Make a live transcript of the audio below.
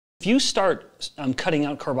If you start cutting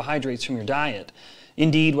out carbohydrates from your diet,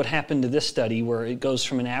 indeed what happened to this study where it goes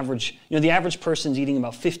from an average, the average person's eating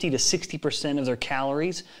about 50 to 60% of their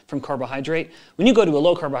calories from carbohydrate. When you go to a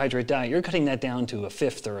low carbohydrate diet, you're cutting that down to a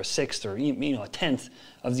fifth or a sixth or a tenth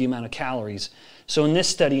of the amount of calories. So in this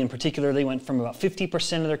study in particular, they went from about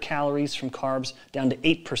 50% of their calories from carbs down to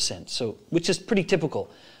 8%, which is pretty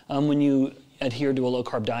typical when you adhere to a low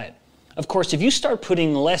carb diet. Of course, if you start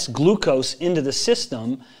putting less glucose into the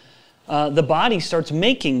system, the body starts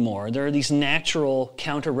making more. There are these natural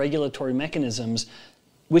counter-regulatory mechanisms,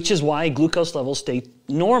 which is why glucose levels stay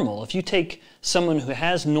normal. If you take someone who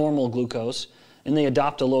has normal glucose and they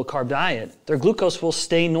adopt a low-carb diet, their glucose will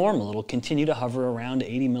stay normal. It'll continue to hover around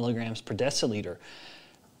 80 milligrams per deciliter.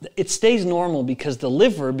 It stays normal because the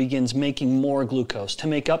liver begins making more glucose to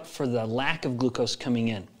make up for the lack of glucose coming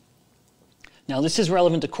in. Now, this is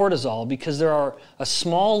relevant to cortisol because there are a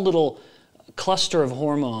small little cluster of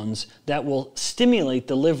hormones that will stimulate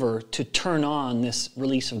the liver to turn on this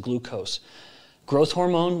release of glucose. Growth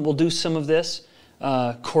hormone will do some of this,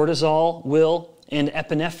 cortisol will, and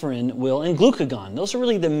epinephrine will, and glucagon. Those are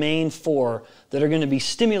really the main four that are going to be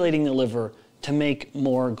stimulating the liver to make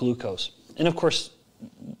more glucose. And of course,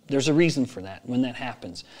 there's a reason for that when that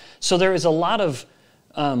happens. So there is a lot of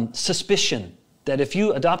suspicion that if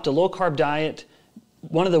you adopt a low-carb diet,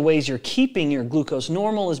 one of the ways you're keeping your glucose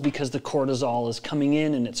normal is because the cortisol is coming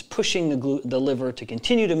in and it's pushing the liver to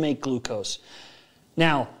continue to make glucose.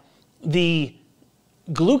 Now, the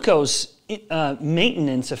glucose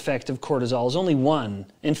maintenance effect of cortisol is only one.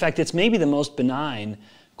 In fact, it's maybe the most benign.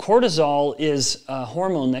 Cortisol is a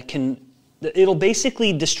hormone that it'll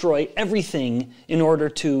basically destroy everything in order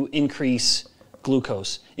to increase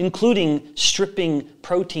glucose, including stripping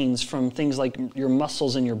proteins from things like your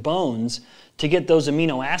muscles and your bones to get those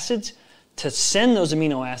amino acids, to send those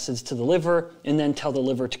amino acids to the liver, and then tell the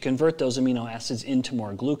liver to convert those amino acids into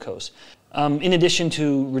more glucose. In addition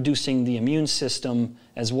to reducing the immune system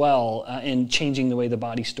as well and changing the way the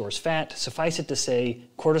body stores fat, suffice it to say,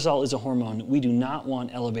 cortisol is a hormone we do not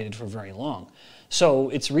want elevated for very long. So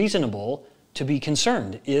it's reasonable to be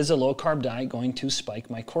concerned, is a low-carb diet going to spike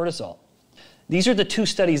my cortisol? These are the two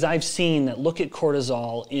studies I've seen that look at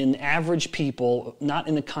cortisol in average people, not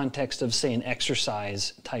in the context of, say, an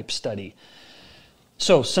exercise type study.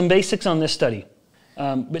 So, some basics on this study.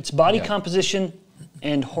 It's body composition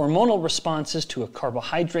and hormonal responses to a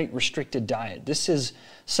carbohydrate-restricted diet. This is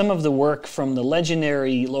some of the work from the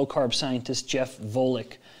legendary low-carb scientist Jeff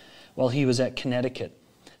Volek while he was at Connecticut.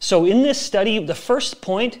 So in this study, the first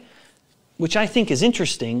point, which I think is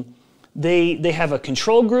interesting, they have a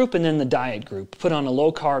control group and then the diet group put on a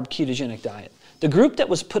low-carb ketogenic diet. The group that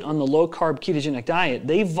was put on the low-carb ketogenic diet,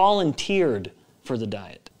 they volunteered for the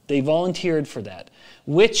diet. They volunteered for that,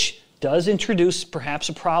 which does introduce perhaps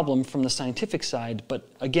a problem from the scientific side, but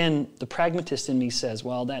again, the pragmatist in me says,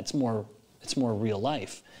 well, it's more real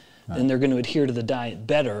life. Right. Then they're going to adhere to the diet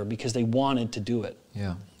better because they wanted to do it.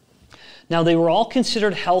 Yeah. Now, they were all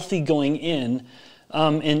considered healthy going in,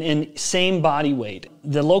 and same body weight.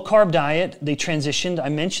 The low-carb diet, they transitioned. I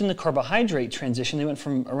mentioned the carbohydrate transition. They went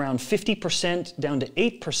from around 50% down to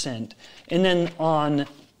 8%. And then on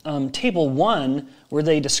table 1, where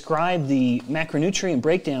they describe the macronutrient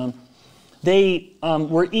breakdown, they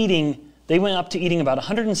went up to eating about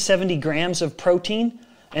 170 grams of protein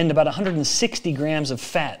and about 160 grams of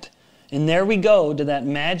fat. And there we go to that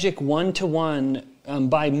magic 1-to-1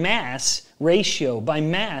 by mass ratio. By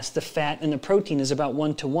mass, the fat and the protein is about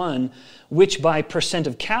 1-to-1, which by percent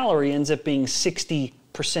of calorie ends up being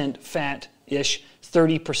 60% fat-ish,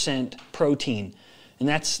 30% protein. And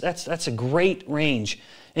that's a great range.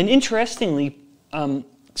 And interestingly,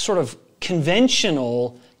 sort of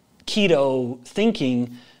conventional keto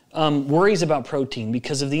thinking worries about protein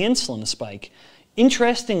because of the insulin spike.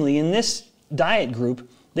 Interestingly, in this diet group,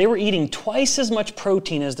 they were eating twice as much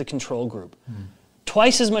protein as the control group.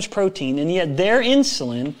 Twice as much protein, and yet their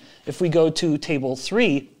insulin, if we go to table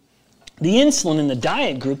 3, the insulin in the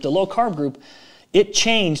diet group, the low-carb group, it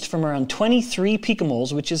changed from around 23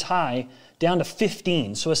 picomoles, which is high, down to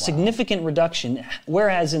 15, so a significant reduction,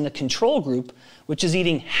 whereas in the control group, which is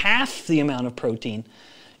eating half the amount of protein,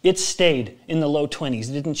 it stayed in the low 20s.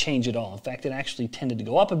 It didn't change at all. In fact, it actually tended to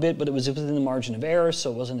go up a bit, but it was within the margin of error, so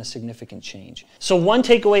it wasn't a significant change. So one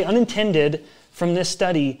takeaway unintended from this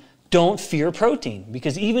study, don't fear protein,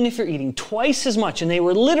 because even if you're eating twice as much, and they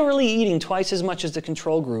were literally eating twice as much as the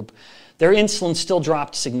control group, their insulin still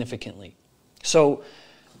dropped significantly. So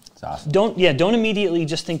awesome. Don't immediately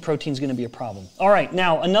just think protein's going to be a problem. All right,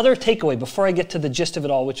 now another takeaway before I get to the gist of it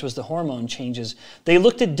all, which was the hormone changes. They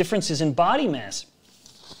looked at differences in body mass.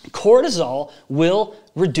 cortisol will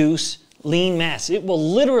reduce lean mass. It will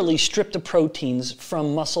literally strip the proteins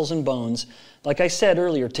from muscles and bones, like I said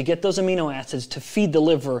earlier, to get those amino acids to feed the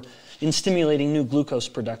liver in stimulating new glucose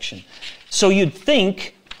production. So you'd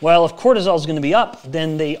think, well, if cortisol is going to be up,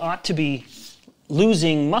 then they ought to be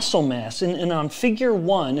losing muscle mass. And on figure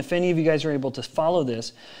 1, if any of you guys are able to follow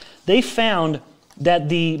this, they found that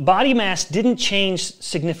the body mass didn't change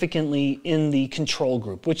significantly in the control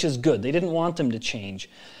group, which is good. They didn't want them to change.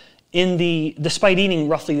 Despite eating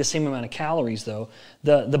roughly the same amount of calories, though,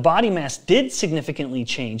 the body mass did significantly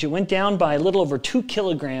change. It went down by a little over 2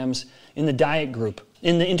 kilograms in the diet group,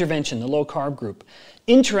 in the intervention, the low-carb group.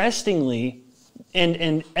 Interestingly,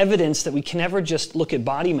 and evidence that we can never just look at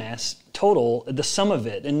body mass total, the sum of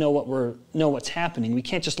it, and know what's happening. We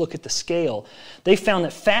can't just look at the scale. They found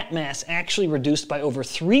that fat mass actually reduced by over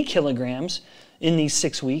 3 kilograms in these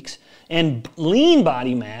 6 weeks, and lean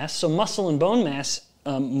body mass, so muscle and bone mass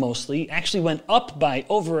mostly, actually went up by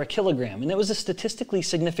over 1 kilogram, and it was a statistically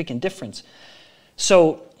significant difference.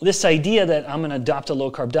 So this idea that I'm going to adopt a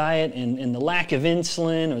low-carb diet and the lack of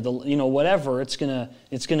insulin or the whatever, it's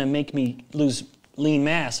gonna make me lose lean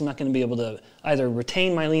mass. I'm not going to be able to either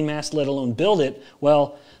retain my lean mass, let alone build it.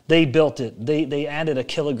 Well, they built it. They added 1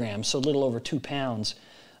 kilogram, so a little over 2 pounds,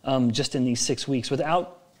 just in these 6 weeks,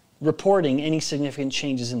 without reporting any significant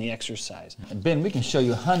changes in the exercise. Ben, we can show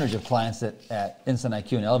you hundreds of clients at Insulin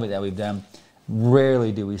IQ and Elevate that we've done.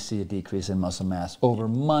 Rarely do we see a decrease in muscle mass over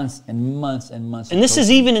months and months and months. And this is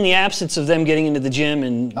even in the absence of them getting into the gym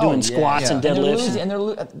and doing squats and deadlifts. And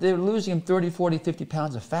they're losing 30, 40, 50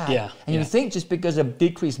 pounds of fat. Yeah. And you think just because of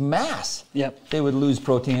decreased mass, they would lose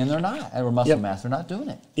protein, and they're not, or muscle mass. They're not doing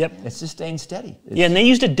it. It's just staying steady. And they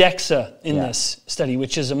used a DEXA in this study,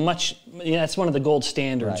 which is it's one of the gold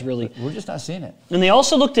standards, really. But we're just not seeing it. And they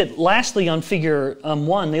also looked at, lastly, on figure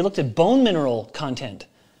 1, they looked at bone mineral content.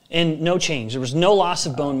 And no change. There was no loss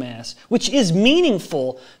of bone mass, which is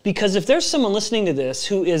meaningful because if there's someone listening to this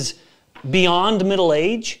who is beyond middle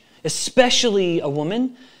age, especially a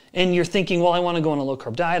woman, and you're thinking, well, I want to go on a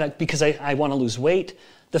low-carb diet because I want to lose weight,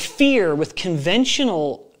 the fear with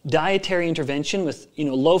conventional dietary intervention with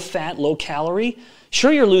low-fat, low-calorie,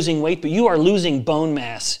 sure you're losing weight, but you are losing bone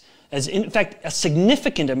mass, in fact, a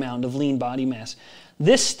significant amount of lean body mass.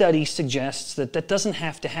 This study suggests that that doesn't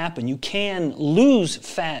have to happen. You can lose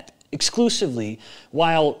fat exclusively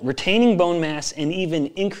while retaining bone mass and even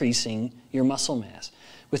increasing your muscle mass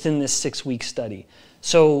within this 6-week study.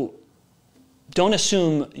 So don't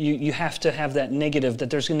assume you have to have that negative, that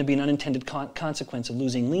there's going to be an unintended consequence of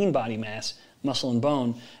losing lean body mass, muscle and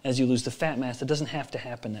bone, as you lose the fat mass. It doesn't have to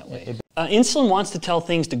happen that way. Insulin wants to tell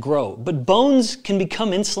things to grow, but bones can become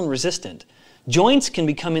insulin resistant. Joints can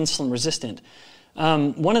become insulin resistant.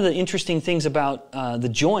 One of the interesting things about the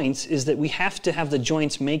joints is that we have to have the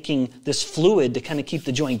joints making this fluid to kind of keep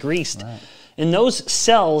the joint greased. Right. And those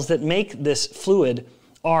cells that make this fluid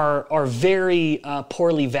are very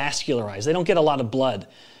poorly vascularized. They don't get a lot of blood.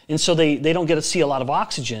 And so they don't get to see a lot of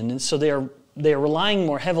oxygen. And so they are relying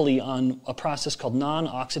more heavily on a process called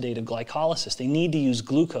non-oxidative glycolysis. They need to use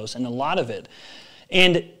glucose, and a lot of it.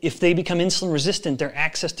 And if they become insulin resistant, their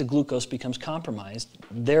access to glucose becomes compromised,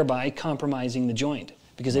 thereby compromising the joint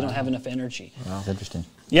because they don't have enough energy. Wow, that's interesting.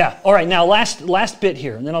 Yeah. All right. Now, last bit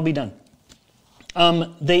here, and then I'll be done.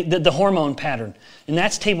 The hormone pattern, and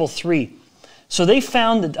that's table 3. So they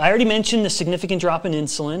found that I already mentioned the significant drop in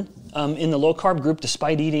insulin in the low-carb group,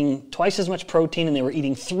 despite eating twice as much protein, and they were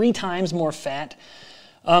eating 3 times more fat.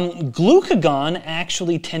 Glucagon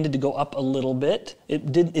actually tended to go up a little bit.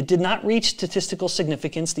 It did not reach statistical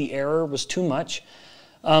significance. The error was too much,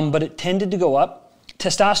 but it tended to go up.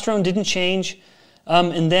 Testosterone didn't change.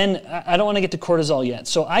 And then I don't want to get to cortisol yet.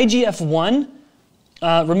 So IGF-1,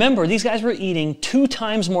 remember, these guys were eating 2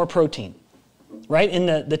 times more protein, right?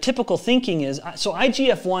 And the typical thinking is, so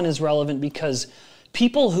IGF-1 is relevant because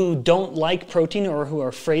people who don't like protein or who are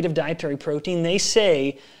afraid of dietary protein, they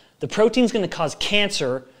say the protein's going to cause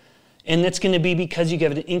cancer, and that's going to be because you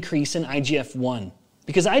get an increase in IGF-1.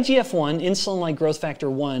 Because IGF-1, insulin-like growth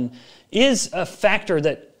factor 1, is a factor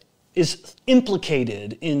that is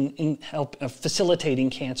implicated in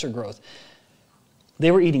facilitating cancer growth.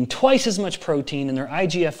 They were eating twice as much protein, and their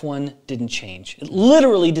IGF-1 didn't change. It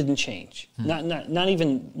literally didn't change. Not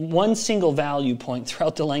even one single value point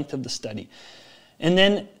throughout the length of the study. And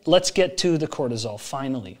then let's get to the cortisol,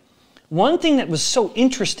 finally. One thing that was so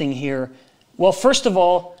interesting here, well, first of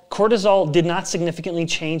all, cortisol did not significantly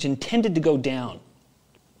change and tended to go down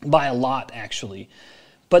by a lot, actually.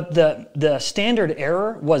 But the standard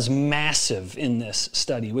error was massive in this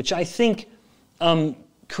study, which I think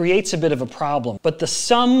creates a bit of a problem. But the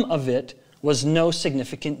sum of it was no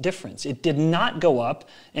significant difference. It did not go up,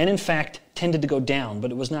 and in fact tended to go down, but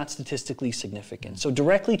it was not statistically significant. So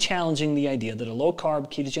directly challenging the idea that a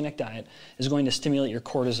low-carb ketogenic diet is going to stimulate your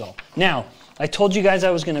cortisol. Now, I told you guys I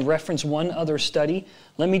was going to reference one other study.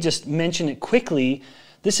 Let me just mention it quickly.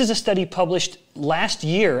 This is a study published last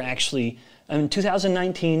year, actually, in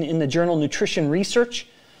 2019 in the journal Nutrition Research.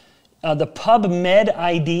 The PubMed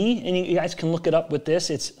ID, and you guys can look it up with this,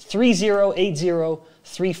 it's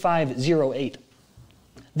 30803508.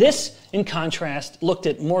 This, in contrast, looked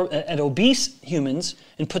at obese humans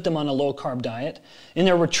and put them on a low-carb diet, and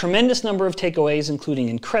there were a tremendous number of takeaways, including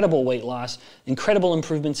incredible weight loss, incredible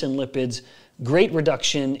improvements in lipids, great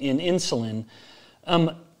reduction in insulin.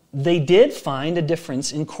 They did find a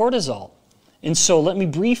difference in cortisol, and so let me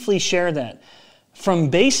briefly share that. From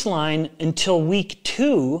baseline until week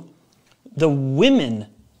 2, the women,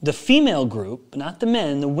 the female group, not the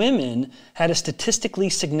men, the women had a statistically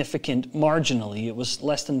significant marginally. It was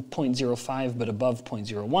less than 0.05 but above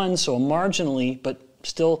 0.01, so a marginally but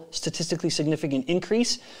still statistically significant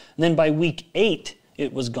increase. And then by week 8,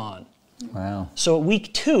 it was gone. Wow. So at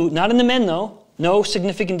week 2, not in the men though, no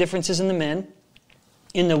significant differences in the men.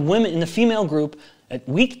 In the women, in the female group, at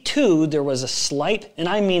week 2, there was a slight, and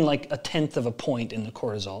I mean like 1/10 of a point in the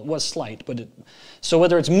cortisol. It was slight, but so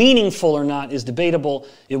whether it's meaningful or not is debatable.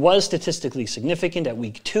 It was statistically significant at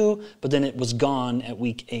week 2, but then it was gone at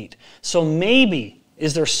week 8. So maybe,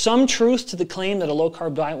 is there some truth to the claim that a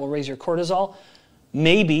low-carb diet will raise your cortisol?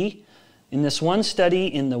 Maybe. In this one study,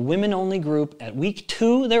 in the women-only group, at week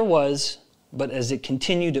 2 there was, but as it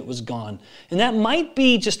continued, it was gone. And that might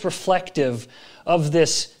be just reflective of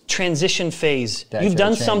this transition phase. You've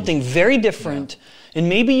done something very different, and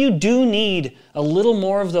maybe you do need a little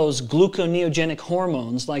more of those gluconeogenic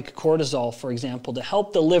hormones, like cortisol, for example, to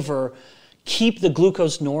help the liver keep the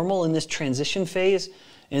glucose normal in this transition phase,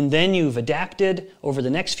 and then you've adapted over the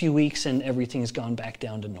next few weeks and everything's gone back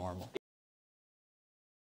down to normal.